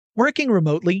Working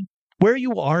remotely, where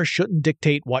you are shouldn't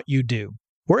dictate what you do.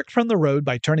 Work from the road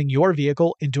by turning your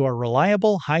vehicle into a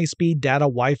reliable high-speed data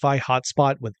Wi-Fi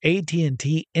hotspot with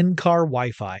AT&T in-car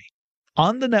Wi-Fi.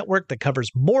 On the network that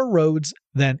covers more roads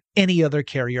than any other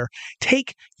carrier,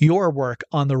 take your work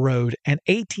on the road and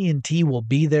AT&T will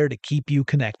be there to keep you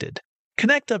connected.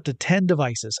 Connect up to 10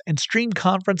 devices and stream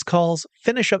conference calls,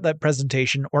 finish up that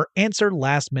presentation, or answer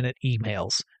last-minute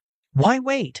emails. Why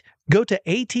wait? Go to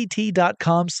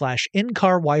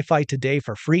att.com/in-car Wi-Fi today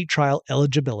for free trial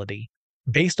eligibility.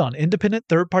 Based on independent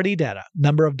third-party data,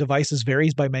 number of devices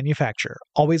varies by manufacturer.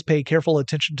 Always pay careful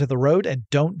attention to the road and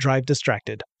don't drive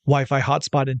distracted. Wi-Fi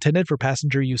hotspot intended for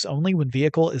passenger use only when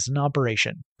vehicle is in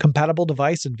operation. Compatible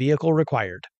device and vehicle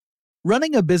required.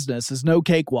 Running a business is no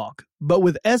cakewalk, but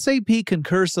with SAP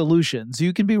Concur Solutions,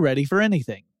 you can be ready for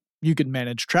anything. You can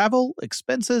manage travel,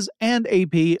 expenses, and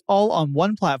AP all on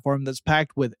one platform that's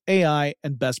packed with AI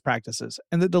and best practices,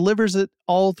 and that delivers it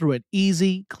all through an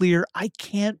easy, clear, I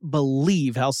can't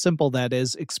believe how simple that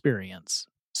is experience.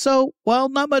 So, while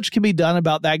not much can be done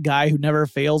about that guy who never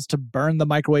fails to burn the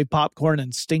microwave popcorn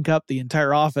and stink up the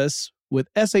entire office, with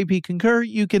SAP Concur,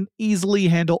 you can easily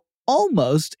handle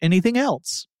almost anything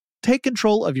else. Take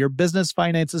control of your business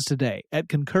finances today at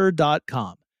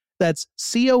Concur.com. That's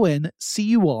CONCUR.com.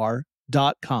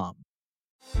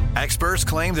 Experts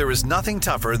claim there is nothing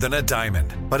tougher than a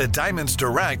diamond. But at Diamonds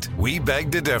Direct, we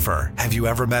beg to differ. Have you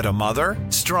ever met a mother?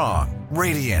 Strong,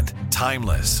 radiant,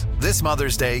 timeless. This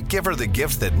Mother's Day, give her the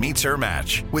gift that meets her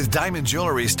match. With diamond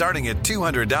jewelry starting at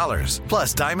 $200.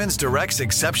 Plus Diamonds Direct's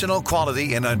exceptional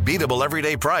quality and unbeatable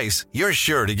everyday price, you're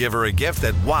sure to give her a gift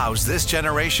that wows this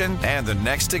generation and the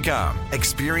next to come.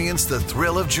 Experience the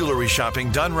thrill of jewelry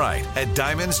shopping done right at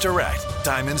Diamonds Direct.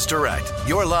 Diamonds Direct.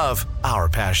 Your love, our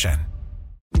passion.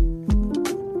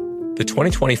 The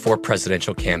 2024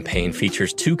 presidential campaign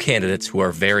features two candidates who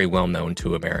are very well known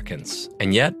to Americans.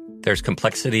 And yet, there's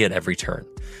complexity at every turn.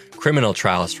 Criminal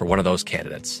trials for one of those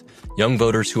candidates. Young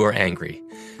voters who are angry.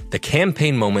 The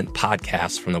Campaign Moment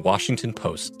podcast from the Washington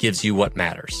Post gives you what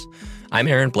matters. I'm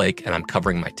Aaron Blake, and I'm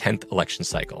covering my 10th election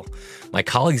cycle. My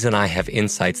colleagues and I have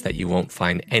insights that you won't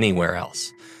find anywhere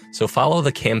else. So follow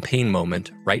The Campaign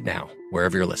Moment right now,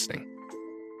 wherever you're listening.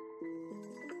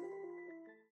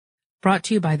 Brought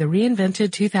to you by the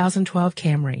reinvented 2012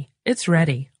 Camry. It's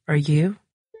ready. Are you?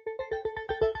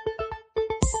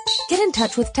 Get in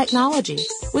touch with technology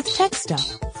with Tech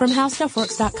Stuff from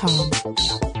HowStuffWorks.com.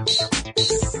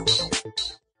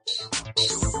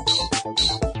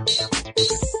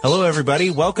 Hello, everybody.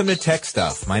 Welcome to Tech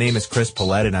Stuff. My name is Chris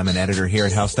Paulette, and I'm an editor here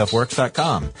at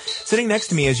HowStuffWorks.com. Sitting next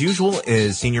to me, as usual,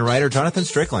 is senior writer Jonathan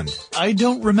Strickland. I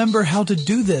don't remember how to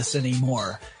do this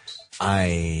anymore.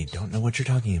 I don't know what you're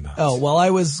talking about. Oh, well,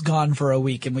 I was gone for a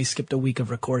week and we skipped a week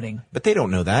of recording. But they don't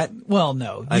know that. Well,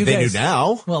 no. They do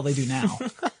now. Well, they do now.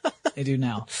 They do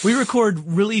now. We record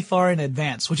really far in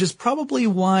advance, which is probably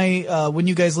why when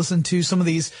you guys listen to some of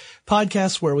these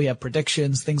podcasts where we have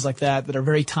predictions, things like that are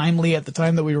very timely at the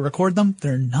time that we record them,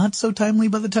 they're not so timely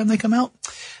by the time they come out.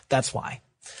 That's why.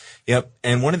 Yep.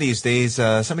 And one of these days,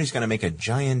 somebody's going to make a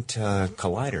giant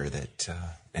collider that...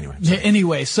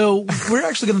 Anyway, so we're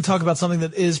actually going to talk about something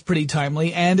that is pretty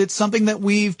timely, and it's something that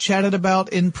we've chatted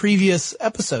about in previous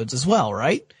episodes as well,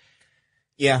 right?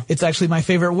 Yeah. It's actually my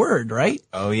favorite word, right?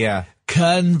 Oh, yeah.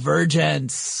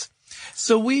 Convergence.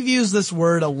 So we've used this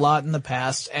word a lot in the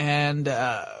past, and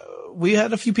we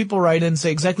had a few people write in and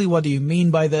say, exactly what do you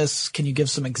mean by this? Can you give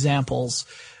some examples?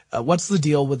 What's the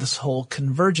deal with this whole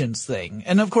convergence thing?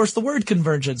 And of course, the word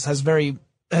convergence has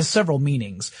several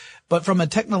meanings. But from a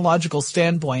technological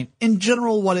standpoint, in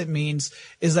general, what it means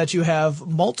is that you have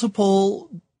multiple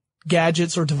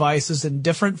gadgets or devices in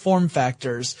different form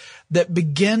factors that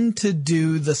begin to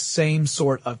do the same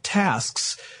sort of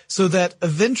tasks so that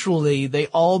eventually they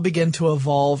all begin to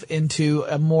evolve into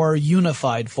a more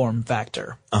unified form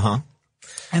factor. Uh-huh.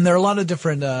 And there are a lot of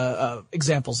different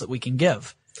examples that we can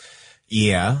give.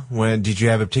 Yeah. Did you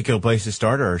have a particular place to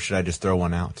start, or should I just throw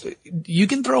one out? You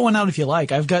can throw one out if you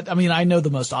like. I know the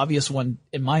most obvious one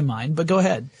in my mind, but go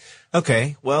ahead.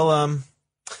 Okay. Well,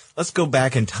 let's go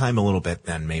back in time a little bit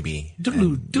then, maybe.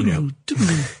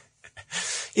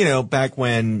 Back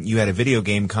when you had a video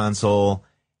game console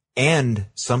and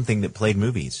something that played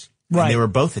movies. Right. And they were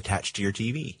both attached to your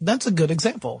TV. That's a good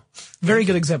example. Very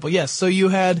good example. Yes. So you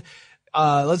had,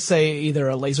 let's say either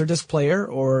a Laserdisc player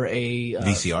or a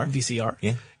VCR. VCR.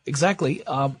 Yeah. Exactly.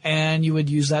 And you would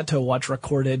use that to watch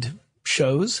recorded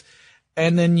shows.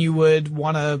 And then you would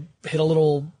want to hit a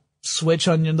little switch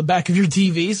on the back of your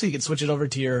TV so you could switch it over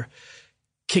to your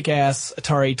kick-ass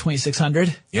Atari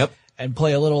 2600. Yep. And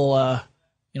play a little,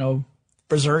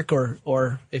 Berserk,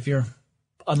 or if you're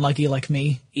unlucky like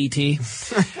me, E.T.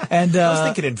 And I was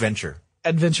thinking Adventure.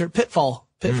 Pitfall,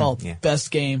 yeah. Best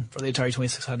game for the Atari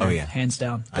 2600. Oh, yeah. Hands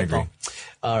down. I agree.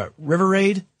 River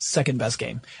Raid, second best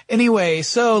game. Anyway,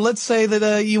 so let's say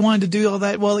that you wanted to do all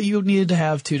that. Well, you needed to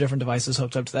have two different devices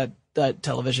hooked up to that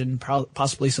television,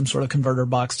 possibly some sort of converter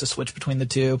box to switch between the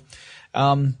two.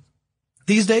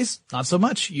 These days, not so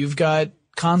much. You've got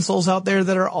consoles out there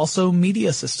that are also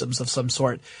media systems of some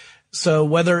sort. So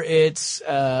whether it's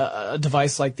a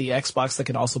device like the Xbox that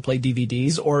can also play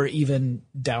DVDs or even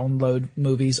download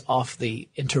movies off the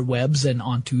interwebs and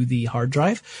onto the hard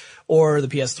drive, or the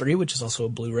PS3, which is also a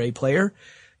Blu-ray player,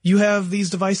 you have these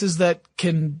devices that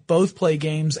can both play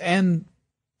games and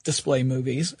display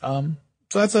movies. So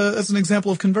that's an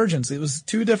example of convergence. It was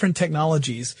two different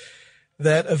technologies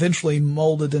that eventually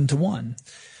molded into one.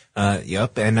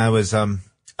 Yep. And I was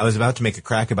about to make a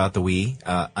crack about the Wii.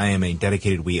 I am a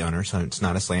dedicated Wii owner, so it's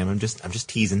not a slam. I'm just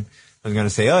teasing. I was going to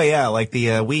say, oh yeah, like the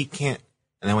Wii can't.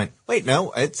 And I went, wait,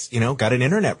 no, it's, got an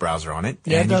internet browser on it.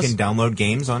 Yeah, and it you does. can download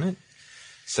games on it.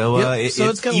 So, Yep. So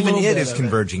it's got a even little it bit is of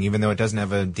converging, even though it doesn't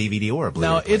have a DVD or a Blu-ray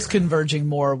Now, player. it's converging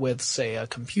more with, say, a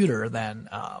computer than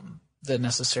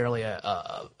necessarily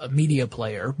a media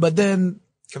player. But then,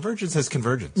 Convergence has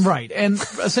convergence. right. And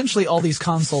essentially all these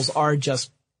consoles are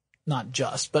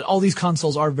but all these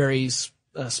consoles are very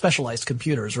specialized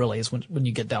computers, really, is when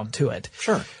you get down to it.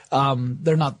 Sure.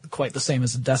 They're not quite the same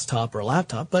as a desktop or a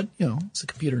laptop, but, it's a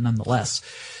computer nonetheless.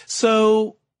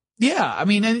 So, yeah, I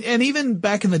mean, and even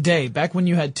back in the day, back when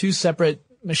you had two separate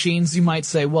machines, you might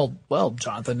say, well,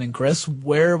 Jonathan and Chris,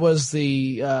 where was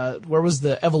the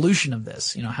evolution of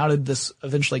this? How did this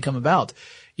eventually come about?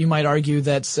 You might argue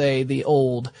that, say, the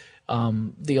old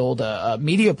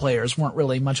media players weren't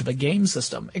really much of a game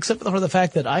system, except for the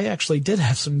fact that I actually did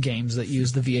have some games that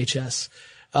used the VHS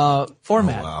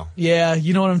format. Oh, wow. Yeah,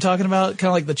 you know what I'm talking about? Kind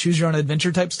of like the choose your own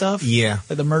adventure type stuff. Yeah.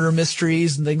 Like the murder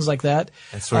mysteries and things like that.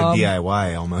 That's sort of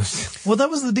DIY almost. Well, that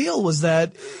was the deal, was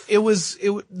that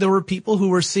there were people who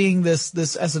were seeing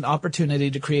this as an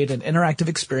opportunity to create an interactive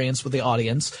experience with the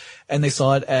audience, and they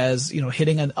saw it as,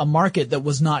 hitting a market that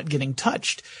was not getting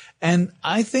touched. And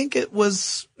I think it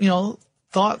was,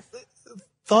 thought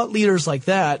leaders like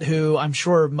that, who I'm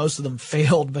sure most of them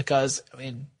failed because,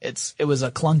 it was a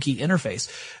clunky interface,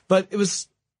 but it was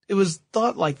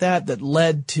thought like that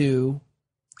led to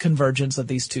convergence of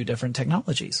these two different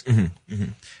technologies. Mm-hmm,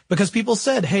 mm-hmm. Because people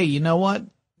said, hey, you know what?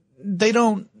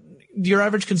 Your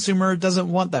average consumer doesn't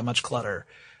want that much clutter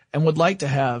and would like to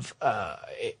have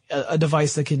a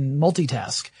device that can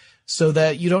multitask, so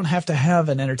that you don't have to have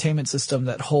an entertainment system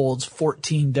that holds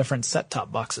 14 different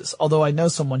set-top boxes. Although I know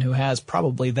someone who has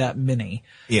probably that many.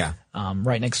 Yeah.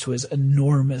 Right next to his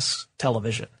enormous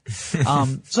television.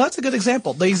 So that's a good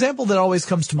example. The example that always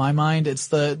comes to my mind, it's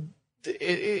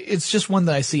just one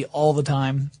that I see all the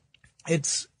time.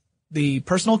 It's the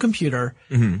personal computer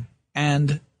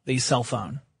and the cell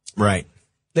phone. Right.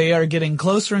 They are getting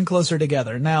closer and closer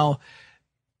together. Now,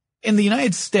 in the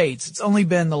United States, it's only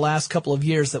been the last couple of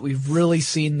years that we've really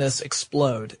seen this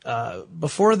explode.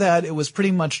 Before that, it was pretty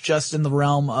much just in the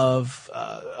realm of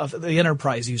the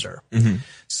enterprise user. Mm-hmm.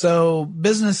 So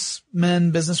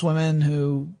businessmen, businesswomen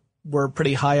who were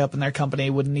pretty high up in their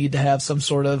company would need to have some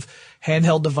sort of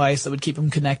handheld device that would keep them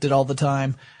connected all the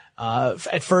time.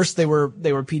 At first they were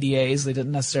PDAs. They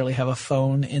didn't necessarily have a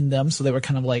phone in them, so they were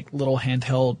kind of like little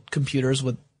handheld computers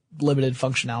with limited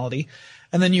functionality.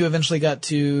 And then you eventually got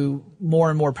to more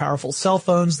and more powerful cell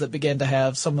phones that began to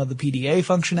have some of the PDA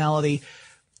functionality.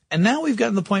 And now we've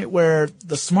gotten to the point where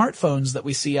the smartphones that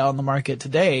we see out on the market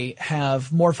today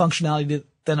have more functionality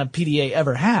than a PDA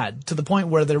ever had, to the point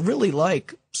where they're really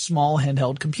like small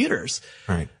handheld computers.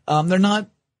 Right. They're not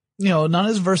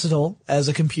as versatile as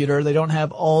a computer. They don't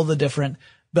have all the different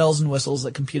bells and whistles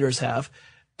that computers have,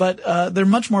 but they're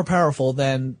much more powerful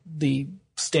than the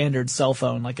standard cell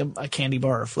phone, like a candy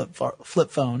bar or flip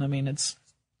phone.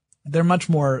 They're much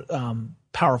more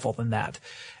powerful than that.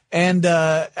 And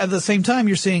at the same time,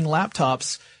 you're seeing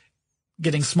laptops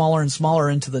getting smaller and smaller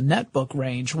into the netbook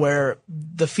range, where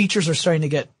the features are starting to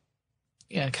get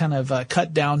kind of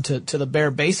cut down to the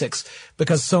bare basics,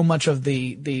 because so much of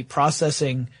the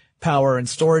processing power and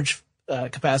storage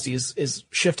capacity is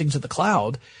shifting to the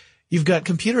cloud. You've got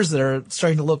computers that are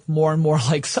starting to look more and more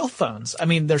like cell phones.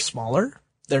 They're smaller.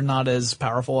 They're not as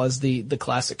powerful as the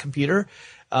classic computer.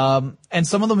 And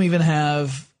some of them even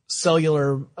have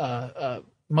cellular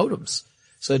modems,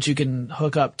 so that you can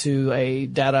hook up to a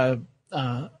data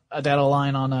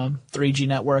line on a 3G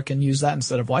network and use that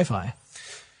instead of Wi-Fi.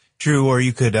 True. Or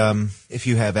you could, if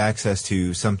you have access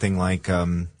to something like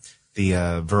the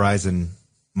Verizon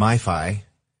MiFi,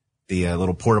 the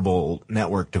little portable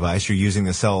network device. You're using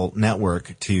the cell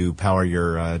network to power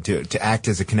your to act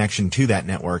as a connection to that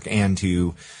network and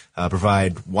to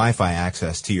provide Wi-Fi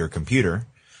access to your computer,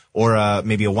 or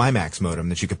maybe a WiMAX modem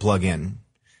that you could plug in,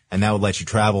 and that would let you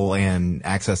travel and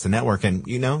access the network. And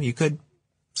you could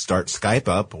start Skype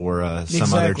up or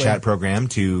some other chat program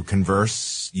to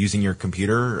converse using your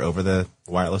computer over the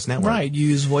wireless network. Right. You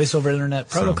use voice over internet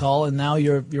protocol, and now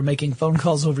you're making phone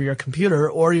calls over your computer,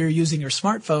 or you're using your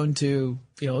smartphone to,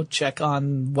 check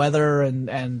on weather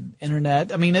and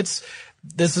internet. I mean, this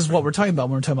is what we're talking about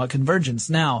when we're talking about convergence.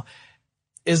 Now,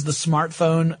 is the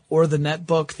smartphone or the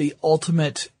netbook the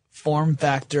ultimate form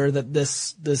factor that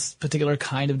this particular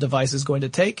kind of device is going to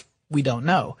take? We don't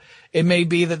know. It may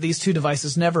be that these two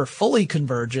devices never fully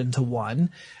converge into one,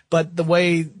 but the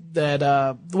way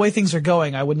things are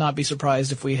going, I would not be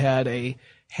surprised if we had a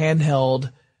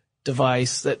handheld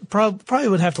device that probably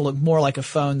would have to look more like a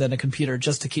phone than a computer,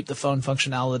 just to keep the phone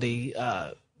functionality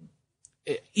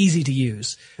easy to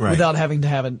use, right, without having to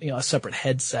have a separate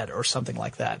headset or something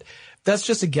like that. That's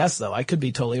just a guess, though. I could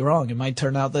be totally wrong. It might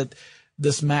turn out that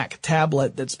this Mac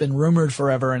tablet that's been rumored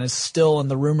forever and is still in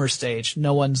the rumor stage,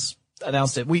 no one's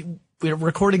announced it. We're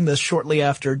recording this shortly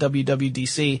after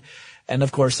WWDC, and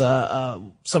of course,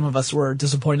 some of us were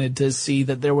disappointed to see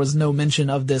that there was no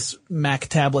mention of this Mac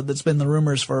tablet that's been in the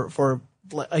rumors for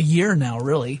a year now,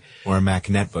 really. Or a Mac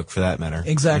netbook, for that matter.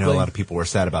 Exactly. I know a lot of people were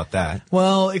sad about that.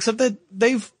 Well, except that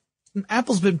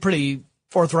Apple's been pretty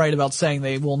forthright about saying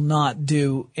they will not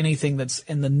do anything that's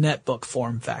in the netbook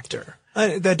form factor.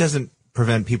 That doesn't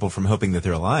prevent people from hoping that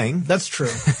they're lying. That's true.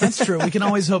 That's true. We can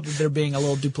always hope that they're being a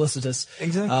little duplicitous.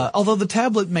 Exactly. Although the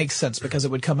tablet makes sense because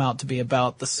it would come out to be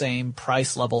about the same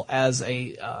price level as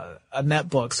a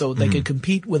netbook, so they could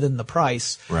compete within the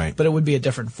price. Right. But it would be a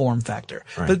different form factor.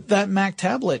 Right. But that Mac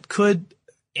tablet could,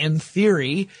 in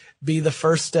theory, be the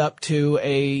first step to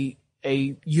a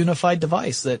unified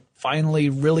device that finally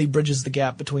really bridges the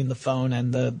gap between the phone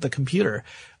and the computer.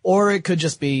 Or it could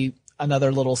just be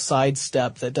another little side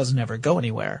step that doesn't ever go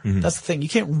anywhere. That's the thing. You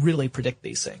can't really predict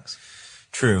these things.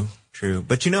 True.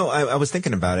 But I was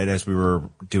thinking about it as we were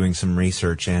doing some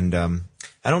research, and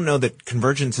I don't know that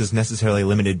convergence is necessarily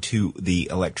limited to the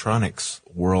electronics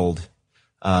world.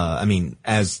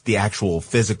 As the actual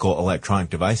physical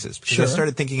electronic devices. Because Sure. I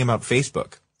started thinking about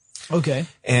Facebook. Okay.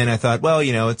 And I thought, well,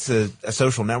 it's a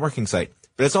social networking site,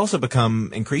 but it's also become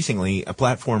increasingly a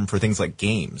platform for things like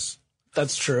games.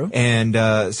 That's true. And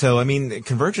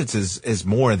convergence is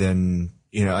more than,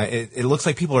 it looks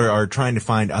like people are trying to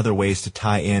find other ways to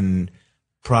tie in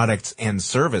products and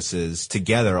services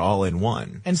together all in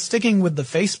one. And sticking with the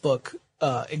Facebook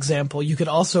example, you could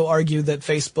also argue that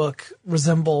Facebook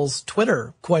resembles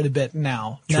Twitter quite a bit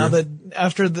now. True. Now that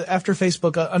after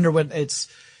Facebook underwent its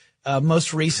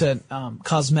most recent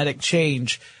cosmetic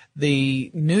change,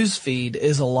 the news feed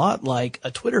is a lot like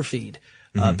a Twitter feed.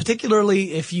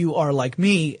 Particularly if you are like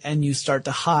me and you start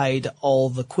to hide all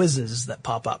the quizzes that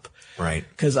pop up. Right.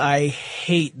 Because I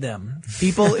hate them.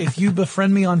 People, if you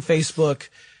befriend me on Facebook,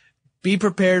 be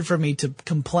prepared for me to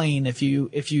complain if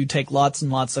you take lots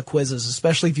and lots of quizzes,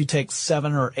 especially if you take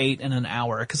 7 or 8 in an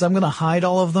hour. Because I'm going to hide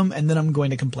all of them and then I'm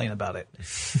going to complain about it.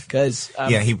 Because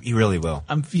yeah, he really will.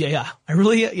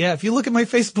 If you look at my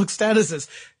Facebook statuses,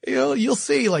 you'll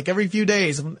see like every few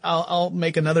days I'll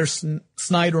make another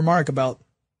snide remark about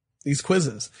these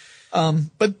quizzes.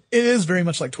 But it is very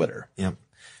much like Twitter. Yeah.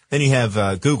 Then you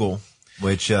have Google,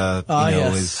 which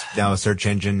yes. is now a search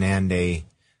engine and a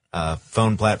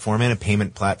phone platform and a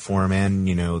payment platform, and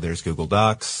there's Google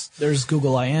Docs. There's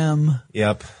Google IM.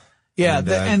 Yep. Yeah,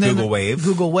 and Google Wave.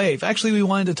 Google Wave. Actually, we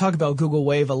wanted to talk about Google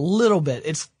Wave a little bit.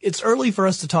 It's early for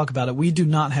us to talk about it. We do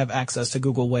not have access to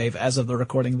Google Wave as of the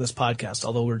recording of this podcast,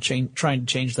 although we're trying to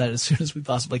change that as soon as we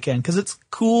possibly can because it's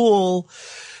cool,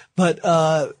 but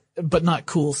not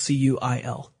cool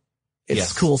CUIL. It's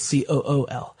yes. cool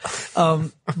COOL.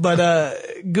 But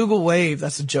Google Wave,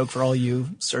 that's a joke for all you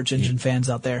search engine fans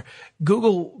out there.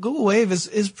 Google Wave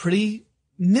is pretty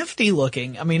nifty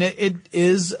looking. I mean, it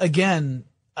is again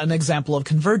an example of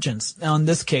convergence. Now, in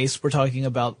this case, we're talking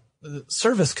about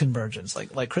service convergence,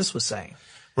 like Chris was saying.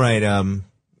 Right.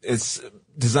 It's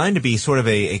designed to be sort of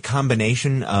a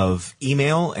combination of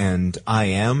email and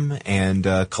IM and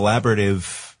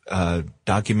collaborative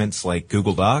documents like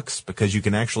Google Docs, because you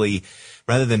can actually,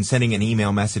 rather than sending an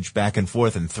email message back and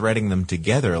forth and threading them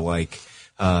together like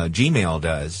Gmail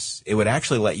does, it would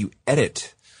actually let you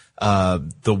edit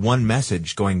the one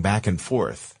message going back and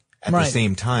forth. at the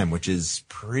same time, which is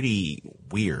pretty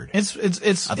weird. It's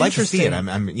I'd like to see it.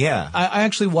 I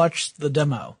actually watched the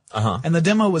demo. And the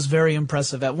demo was very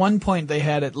impressive. At one point, they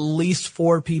had at least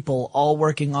 4 people all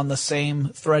working on the same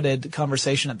threaded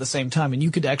conversation at the same time, and you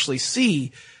could actually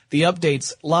see the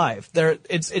updates live.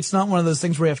 It's not one of those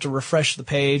things where you have to refresh the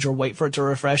page or wait for it to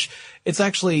refresh. It's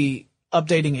actually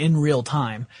updating in real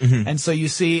time. And so you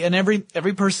see, and every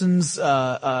person's,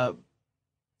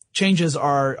 changes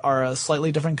are a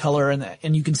slightly different color,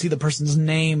 and you can see the person's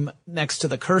name next to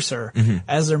the cursor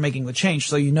as they're making the change.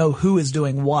 So you know who is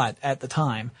doing what at the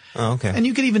time. Oh, okay. And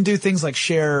you can even do things like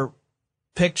share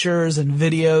pictures and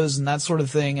videos and that sort of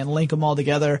thing and link them all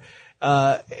together.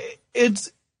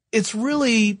 It's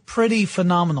really pretty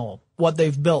phenomenal what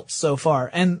they've built so far.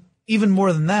 And even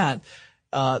more than that,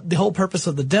 the whole purpose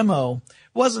of the demo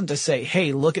wasn't to say,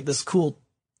 hey, look at this cool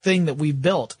thing that we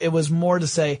built. It was more to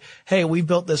say, hey, we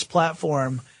built this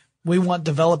platform. We want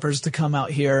developers to come out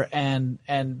here and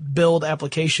build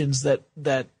applications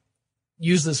that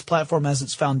use this platform as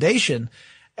its foundation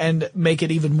and make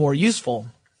it even more useful,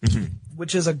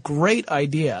 which is a great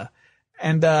idea.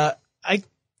 And I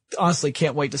honestly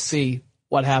can't wait to see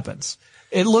what happens.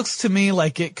 It looks to me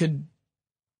like it could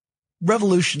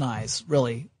revolutionize,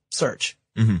 really, search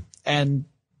and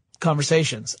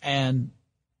conversations and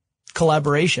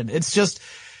collaboration. It's just,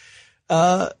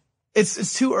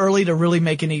 it's too early to really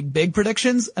make any big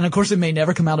predictions. And of course, it may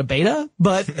never come out of beta,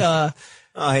 but,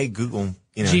 hey, Google,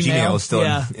 Gmail is still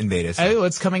in beta. So. Oh,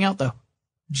 it's coming out though.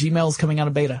 Gmail is coming out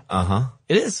of beta.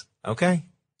 It is. Okay.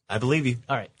 I believe you.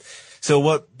 All right. So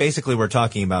what basically we're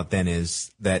talking about then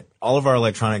is that all of our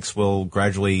electronics will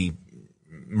gradually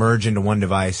merge into one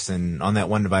device, and on that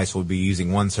one device we'll be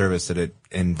using one service that it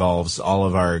involves all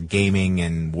of our gaming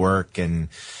and work and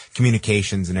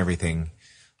communications and everything,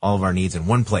 all of our needs in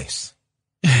one place.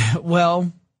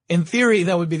 Well, in theory,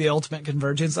 that would be the ultimate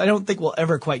convergence. I don't think we'll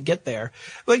ever quite get there.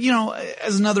 But,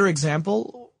 as another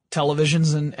example,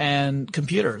 televisions and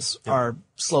computers are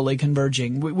slowly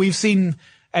converging. We've seen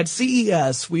at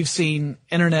CES, we've seen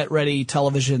internet-ready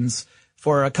televisions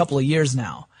for a couple of years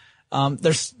now.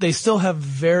 They still have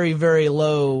very, very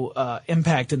low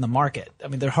impact in the market. I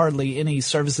mean, there are hardly any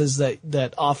services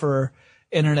that offer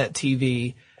internet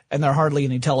TV, and there are hardly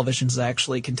any televisions that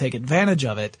actually can take advantage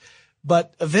of it.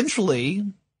 But eventually,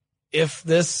 if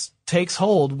this takes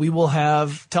hold, we will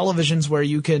have televisions where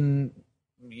you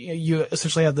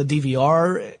essentially have the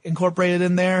DVR incorporated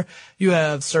in there. You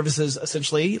have services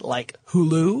essentially like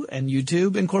Hulu and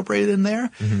YouTube incorporated in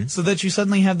there, so that you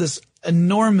suddenly have this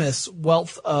enormous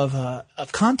wealth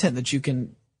of content that you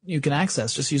can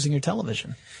access just using your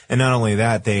television. And not only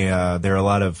that, there are a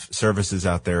lot of services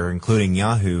out there, including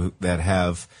Yahoo, that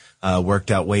have worked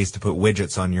out ways to put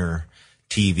widgets on your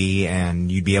TV, and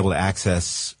you'd be able to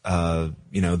access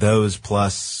those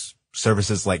plus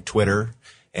services like Twitter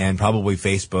and probably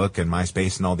Facebook and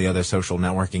MySpace and all the other social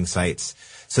networking sites,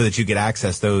 so that you could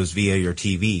access those via your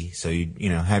TV. So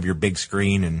you have your big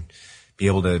screen and be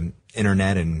able to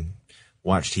internet and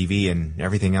watch TV and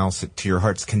everything else to your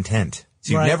heart's content.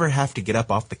 So you never have to get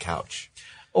up off the couch.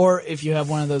 Or if you have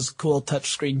one of those cool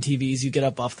touchscreen TVs, you get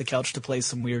up off the couch to play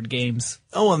some weird games.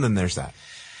 Oh, and then there's that.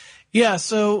 Yeah,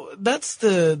 so that's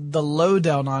the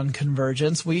lowdown on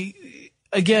convergence. When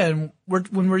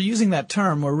we're using that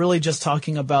term, we're really just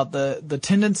talking about the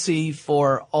tendency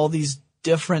for all these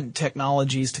different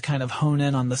technologies to kind of hone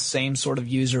in on the same sort of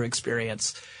user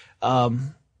experience.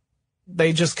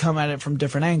 They just come at it from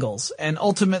different angles. And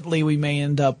ultimately, we may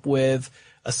end up with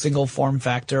a single form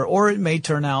factor, or it may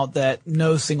turn out that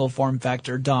no single form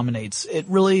factor dominates.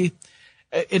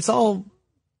 It's all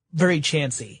very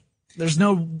chancy. There's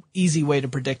no easy way to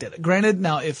predict it. Granted,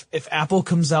 now if Apple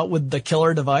comes out with the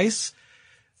killer device,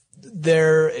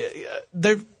 they're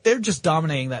just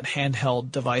dominating that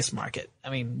handheld device market. I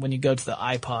mean, when you go to the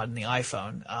iPod and the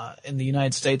iPhone, in the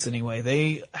United States anyway,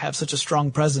 they have such a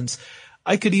strong presence.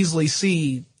 I could easily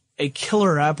see a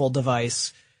killer Apple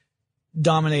device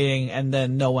dominating, and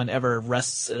then no one ever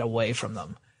wrests it away from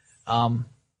them. I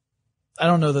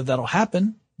don't know that that'll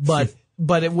happen, but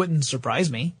it wouldn't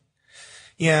surprise me.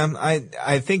 Yeah,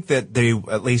 I think that they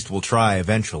at least will try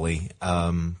eventually.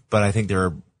 But I think there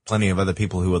are plenty of other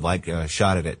people who would like a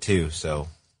shot at it too. So,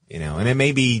 and it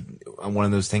may be one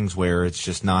of those things where it's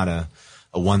just not a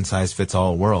one size fits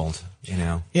all world,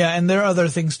 Yeah, and there are other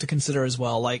things to consider as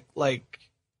well. Like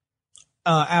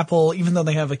Apple, even though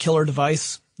they have a killer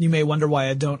device, you may wonder why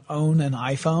I don't own an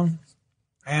iPhone.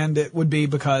 And it would be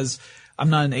because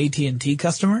I'm not an AT&T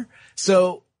customer.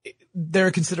 So there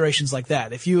are considerations like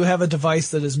that. If you have a device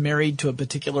that is married to a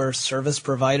particular service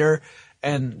provider,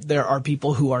 and there are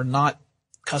people who are not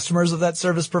customers of that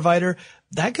service provider,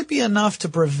 that could be enough to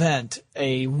prevent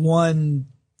a one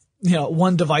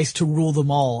device to rule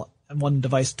them all and one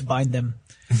device to bind them.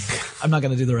 I'm not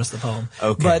going to do the rest of the poem.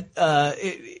 Okay. But,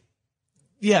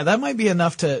 yeah, that might be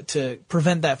enough to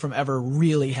prevent that from ever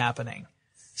really happening.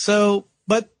 So,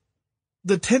 but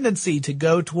the tendency to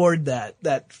go toward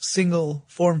that single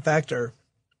form factor,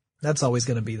 that's always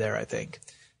going to be there, I think.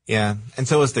 Yeah. And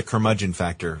so is the curmudgeon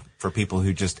factor for people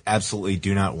who just absolutely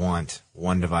do not want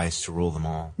one device to rule them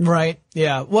all. Right.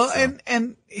 Yeah. Well,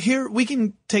 and here we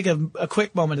can take a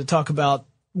quick moment to talk about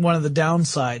one of the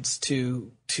downsides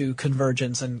to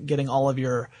convergence and getting all of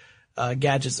your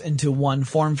gadgets into one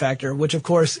form factor, which of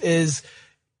course is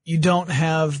you don't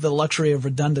have the luxury of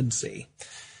redundancy.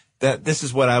 This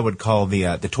is what I would call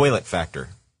the toilet factor.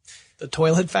 The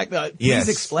toilet factor? Yes.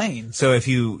 Please explain. So if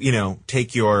you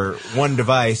take your one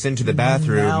device into the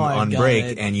bathroom on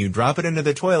break and you drop it into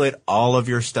the toilet, all of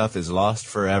your stuff is lost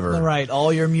forever. Right.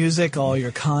 All your music, all your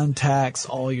contacts,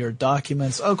 all your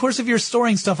documents. Of course, if you're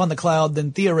storing stuff on the cloud,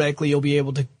 then theoretically you'll be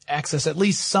able to access at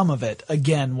least some of it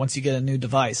again once you get a new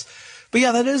device. But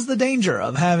yeah, that is the danger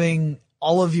of having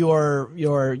all of your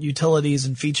utilities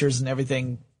and features and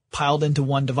everything piled into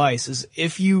one device. Is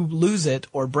if you lose it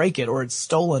or break it or it's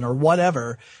stolen or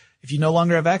whatever, if you no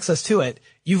longer have access to it,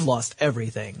 you've lost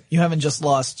everything. You haven't just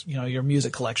lost, your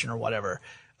music collection or whatever.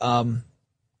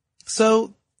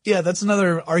 So yeah, that's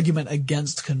another argument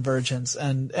against convergence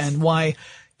and why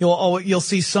you'll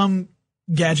see some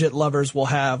gadget lovers will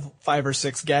have 5 or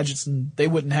 6 gadgets and they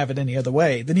wouldn't have it any other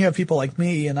way. Then you have people like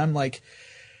me and I'm like,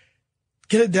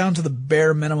 get it down to the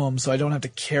bare minimum so I don't have to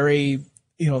carry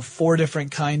 4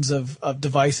 different kinds of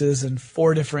devices and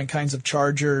 4 different kinds of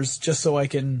chargers just so I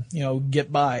can,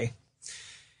 get by.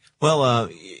 Well,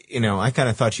 I kind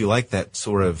of thought you liked that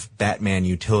sort of Batman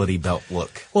utility belt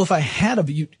look. Well, if I had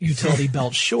a utility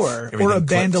belt, sure. Or a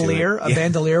bandolier. A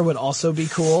bandolier would also be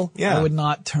cool. Yeah. I would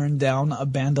not turn down a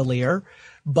bandolier.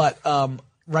 But,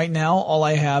 right now, all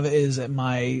I have is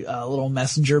my little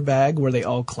messenger bag where they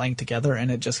all clank together, and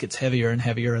it just gets heavier and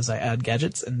heavier as I add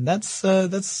gadgets, and that's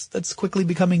quickly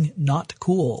becoming not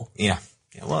cool. Yeah.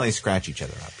 Well, they scratch each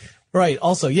other up here. Right.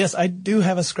 Also, yes, I do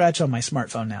have a scratch on my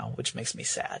smartphone now, which makes me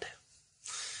sad.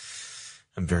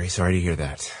 I'm very sorry to hear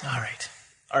that. All right.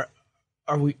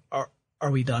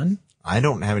 Are we done? I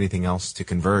don't have anything else to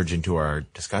converge into our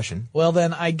discussion. Well,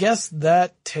 then I guess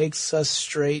that takes us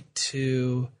straight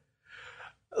to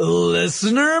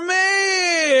listener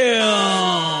mail.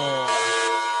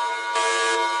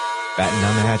 Batten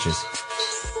down the hatches.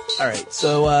 All right.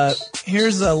 So,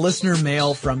 here's a listener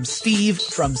mail from Steve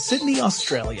from Sydney,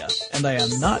 Australia, and I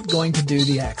am not going to do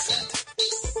the accent.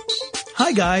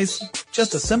 Hi guys.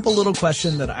 Just a simple little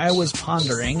question that I was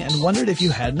pondering and wondered if you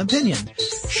had an opinion.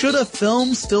 Should a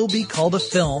film still be called a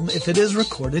film if it is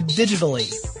recorded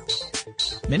digitally?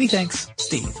 Many thanks,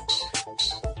 Steve.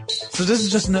 So this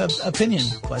is just an opinion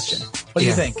question. What do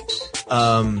you think?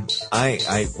 Well,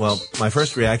 my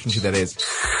first reaction to that is,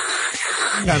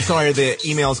 I'm sorry, the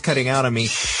email's cutting out on me.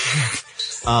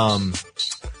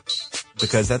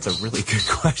 Because that's a really good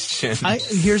question.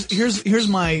 Here's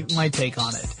my take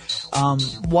on it.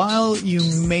 While you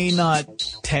may not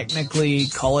technically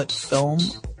call it film,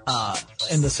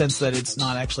 in the sense that it's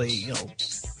not actually,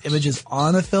 images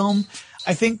on a film,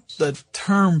 I think the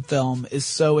term film is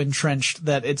so entrenched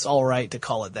that it's all right to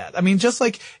call it that. I mean, just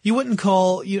like you wouldn't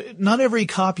not every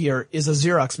copier is a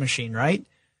Xerox machine, right?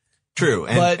 True.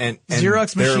 And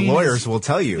Xerox their machines, lawyers will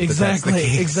tell you exactly, that that's the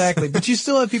case. Exactly. But you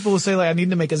still have people who say, like, I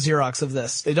need to make a Xerox of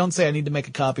this. They don't say I need to make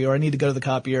a copy or I need to go to the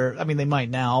copier. I mean, they might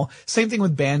now. Same thing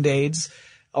with Band-Aids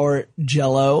or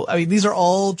Jell-O. I mean, these are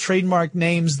all trademark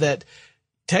names that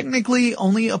technically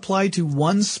only apply to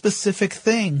one specific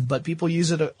thing, but people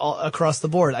use it across the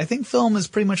board. I think film is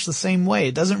pretty much the same way.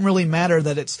 It doesn't really matter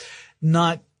that it's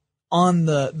not on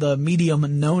the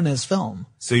medium known as film.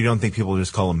 So you don't think people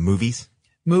just call them movies?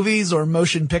 Movies or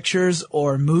motion pictures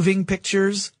or moving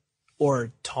pictures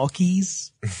or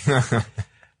talkies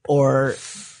or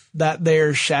that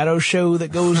there shadow show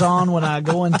that goes on when I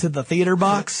go into the theater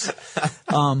box.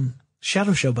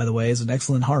 Shadow Show, by the way, is an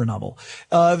excellent horror novel.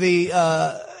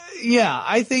 Yeah,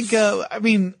 I think,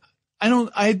 I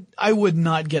would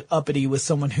not get uppity with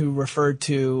someone who referred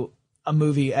to a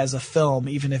movie as a film,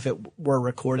 even if it were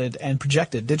recorded and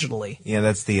projected digitally. Yeah,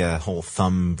 that's the whole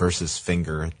thumb versus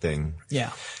finger thing. Yeah.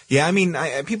 Yeah, I mean,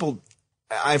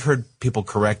 I've heard people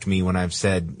correct me when I've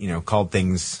said, called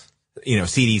things,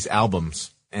 CDs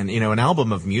albums. And, an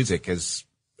album of music is,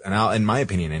 in my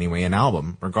opinion anyway, an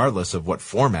album, regardless of what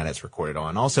format it's recorded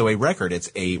on. Also a record, it's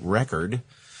a record.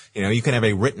 You can have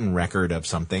a written record of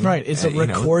something. Right. It's a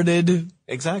recorded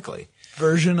exactly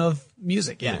version of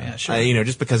music. Yeah, sure.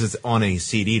 Just because it's on a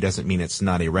CD doesn't mean it's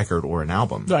not a record or an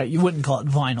album. Right. You wouldn't call it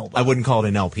vinyl, though. I wouldn't call it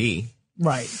an LP.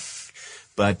 Right.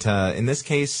 But in this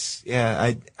case,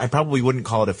 I probably wouldn't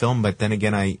call it a film, but then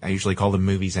again, I usually call them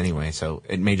movies anyway, so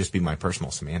it may just be my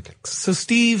personal semantics. So,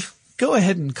 Steve, go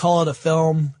ahead and call it a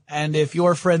film, and if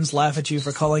your friends laugh at you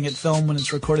for calling it film when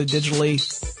it's recorded digitally,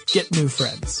 get new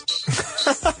friends.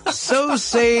 So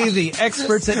say the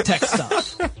experts at Tech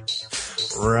Stuff.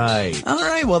 Right. All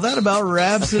right. Well, that about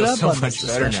wraps it up so on much this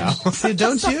better discussion. now. See,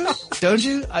 don't you? Don't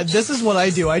you? This is what I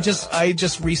do. I just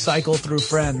recycle through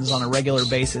friends on a regular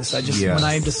basis. When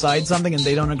I decide something and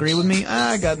they don't agree with me,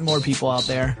 I got more people out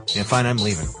there. Yeah, fine. I'm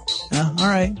leaving. All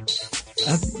right.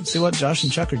 See what Josh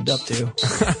and Chuck are up to.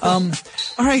 All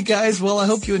right, guys. Well, I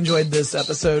hope you enjoyed this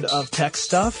episode of Tech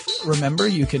Stuff. Remember,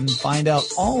 you can find out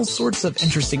all sorts of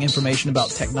interesting information about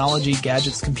technology,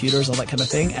 gadgets, computers, all that kind of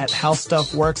thing at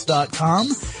howstuffworks.com.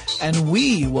 And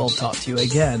we will talk to you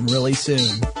again really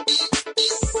soon.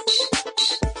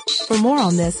 For more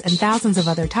on this and thousands of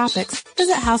other topics,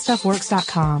 visit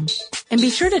howstuffworks.com. And be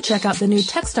sure to check out the new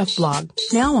Tech Stuff blog,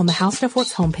 now on the How Stuff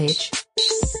Works homepage.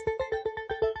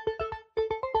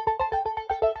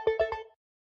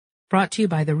 Brought to you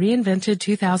by the reinvented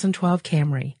 2012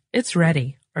 Camry. It's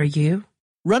ready. Are you?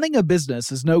 Running a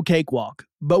business is no cakewalk,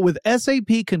 but with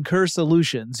SAP Concur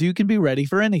Solutions, you can be ready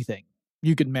for anything.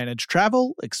 You can manage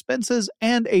travel, expenses,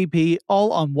 and AP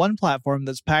all on one platform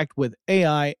that's packed with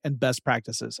AI and best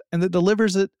practices, and that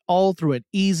delivers it all through an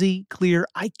easy, clear,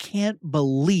 I can't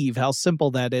believe how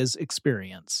simple that is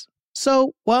experience.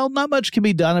 So, while not much can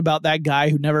be done about that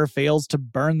guy who never fails to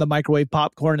burn the microwave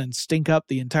popcorn and stink up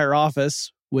the entire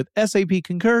office, with SAP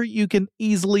Concur, you can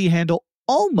easily handle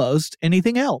almost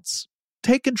anything else.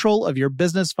 Take control of your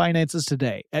business finances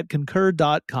today at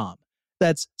Concur.com.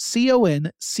 That's CONCUR.com.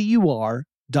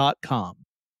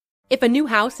 If a new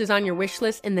house is on your wish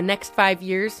list in the next 5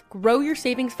 years, grow your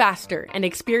savings faster and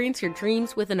experience your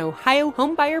dreams with an Ohio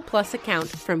Homebuyer Plus account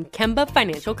from Kemba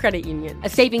Financial Credit Union. A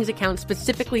savings account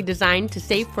specifically designed to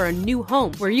save for a new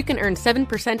home, where you can earn 7%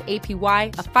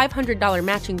 APY, a $500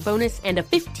 matching bonus, and a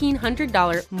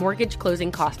 $1,500 mortgage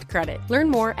closing cost credit. Learn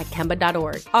more at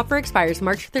Kemba.org. Offer expires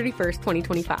March 31st,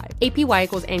 2025. APY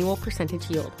equals annual percentage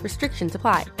yield. Restrictions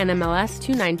apply. NMLS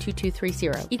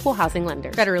 292230. Equal housing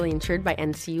lender. Federally insured by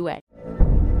NCUA.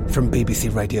 From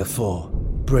BBC Radio 4,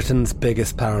 Britain's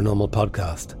biggest paranormal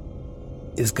podcast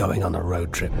is going on a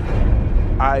road trip.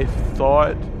 I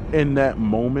thought in that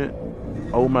moment,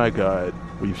 oh my God,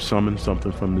 we've summoned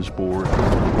something from this board.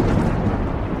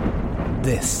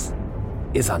 This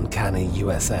is Uncanny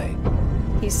USA.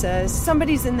 He says,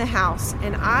 somebody's in the house,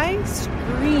 and I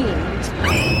screamed.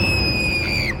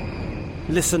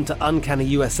 Listen to Uncanny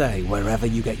USA wherever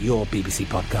you get your BBC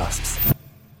podcasts,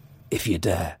 if you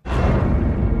dare.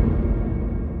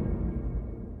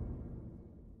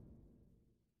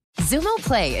 Xumo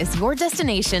Play is your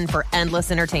destination for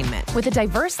endless entertainment. With a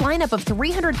diverse lineup of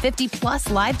 350 plus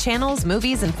live channels,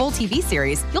 movies, and full TV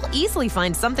series, you'll easily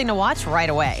find something to watch right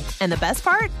away. And the best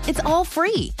part? It's all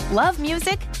free. Love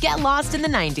music? Get lost in the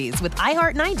 90s with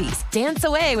iHeart 90s, dance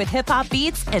away with hip-hop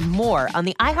beats, and more on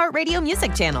the iHeartRadio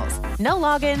music channels. No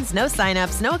logins, no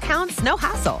signups, no accounts, no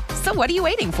hassle. So what are you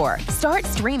waiting for? Start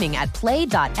streaming at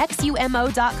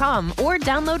play.xumo.com or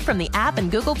download from the app and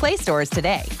Google Play stores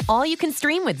today. All you can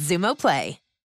stream with Xumo Play.